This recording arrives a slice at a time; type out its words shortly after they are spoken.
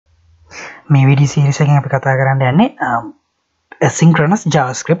මේ video series එකෙන් අපි කතා කරන්න යන්නේ asynchronous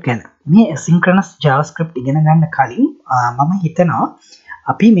javascript ගැන. මේ asynchronous javascript ඉගෙන ගන්න කලින් මම හිතනවා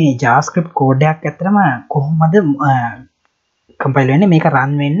අපි මේ javascript කෝඩ් එකක් ඇත්තටම කොහොමද compile වෙන්නේ, මේක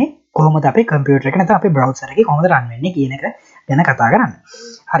run වෙන්නේ කොහොමද අපේ computer එකේ නැත්නම් අපේ browser එකේ කොහොමද run වෙන්නේ කියන එක ගැන කතා කරන්න.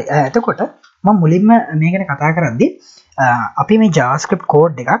 හරි. එතකොට මම මුලින්ම මේ ගැන කතා කරද්දී අපි මේ javascript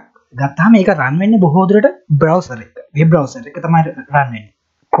කෝඩ් එකක් ගත්තාම ඒක run වෙන්නේ බොහෝ දුරට browser එක. web browser එක තමයි run වෙන්නේ.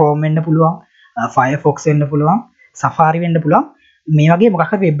 Chrome වෙන්න පුළුවන්, Firefox වෙන්න පුළුවන්, Safari වෙන්න පුළුවන්. මේ වගේ මොකක්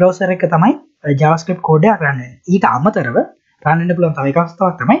හරි web browser එක තමයි JavaScript code එක run වෙන්නේ. ඊට අමතරව run වෙන්න පුළුවන් තව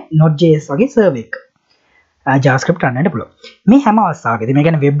එකක් තමයි Node.js වගේ server එක. JavaScript run වෙන්න පුළුවන්. මේ හැම අවස්ථාවකදී මේ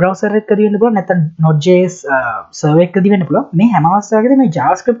කියන්නේ web browser එකකදී වෙන්න පුළුවන්, නැත්නම් Node.js server එකකදී වෙන්න පුළුවන්. මේ හැම අවස්ථාවකදී මේ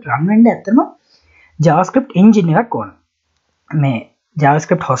JavaScript run වෙන්න ඇත්තම JavaScript engine එකක් ඕන. මේ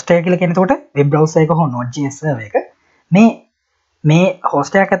JavaScript host එක කියලා කියන එතකොට web browser එක හෝ Node.js server එක මේ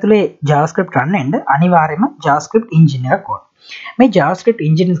host එකක් ඇතුලේ JavaScript run වෙන්න අනිවාර්යයෙන්ම JavaScript engine එකක් ඕන. මේ JavaScript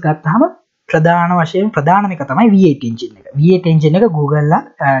engine එක ගත්තාම ප්‍රධානම එක තමයි V8 engine එක. V8 engine එක Google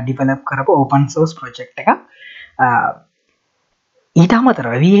ලා develop කරපු open source project එකක්. ඊට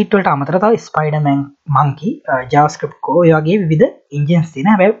අමතරව V8 වලට අමතරව තව Spider-Man, Monkey, JavaScript Core ඔය වගේ විවිධ engines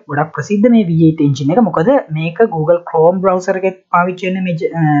තියෙනවා. හැබැයි ගොඩක් ප්‍රසිද්ධ මේ V8 engine එක. මොකද මේක Google Chrome browser එකේ පාවිච්චි වෙන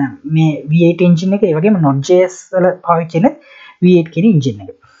මේ V8 engine එක, ඒ වගේම Node.js වල පාවිච්චි වෙන V8 කියන engine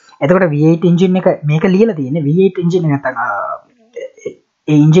එක. එතකොට V8 engine එක මේක ලියලා තියෙන්නේ V8 engine එක නැත්නම්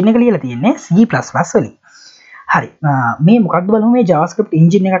ඒ engine එක ලියලා තියෙන්නේ C++ වලින්. හරි. මේ මොකක්ද බලමු මේ JavaScript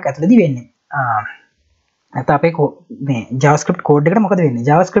engine එකක් ඇතුළතදී වෙන්නේ. නැත්නම් අපේ මේ JavaScript code එකට මොකද වෙන්නේ?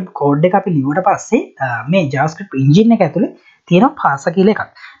 JavaScript code එක අපි ලියුවට පස්සේ මේ JavaScript engine එක ඇතුලේ තියෙන parser කියලා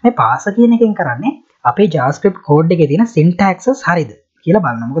එකක්. මේ parser කියන එකෙන් කරන්නේ අපේ JavaScript code එකේ තියෙන syntaxes හරියද කියලා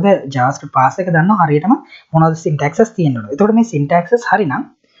බලන්න. මොකද JavaScript parser එක දන්නවා හරියටම මොනවද syntaxes තියෙන්නේ. එතකොට මේ syntaxes හරිනම්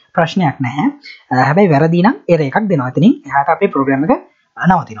ප්‍රශ්නයක් නැහැ. හැබැයි වැරදි නම් error එකක් දෙනවා. එතනින් එහාට අපේ program එක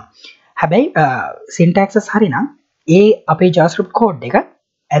නවතිනවා. හැබැයි syntaxes හරිනම් ඒ අපේ JavaScript code එක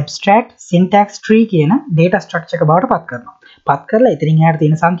abstract syntax tree කියන data structure එක බවට පත් කරනවා. පත් කරලා ඉතින් එහාට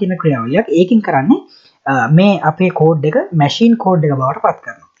තියෙන සංකීර්ණ ක්‍රියාවලියක් ඒකින් කරන්නේ මේ අපේ code එක machine code එක බවට පත්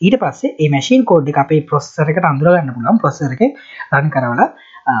කරනවා. ඊට පස්සේ මේ machine code එක අපේ processor එකට අඳුර ගන්න පුළුවන්. processor එකේ run කරවලා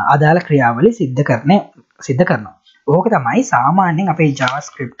අදාළ ක්‍රියාවලිය සිද්ධ කරනවා. ඕක තමයි සාමාන්‍යයෙන් අපේ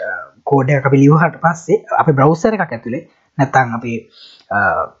JavaScript code එක අපි ලියුවාට පස්සේ අපේ browser එකක් ඇතුලේ නැත්නම් අපේ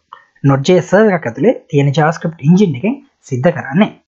Node.js server එකක් ඇතුලේ තියෙන JavaScript engine එකෙන් සිද්ධ කරන්නේ.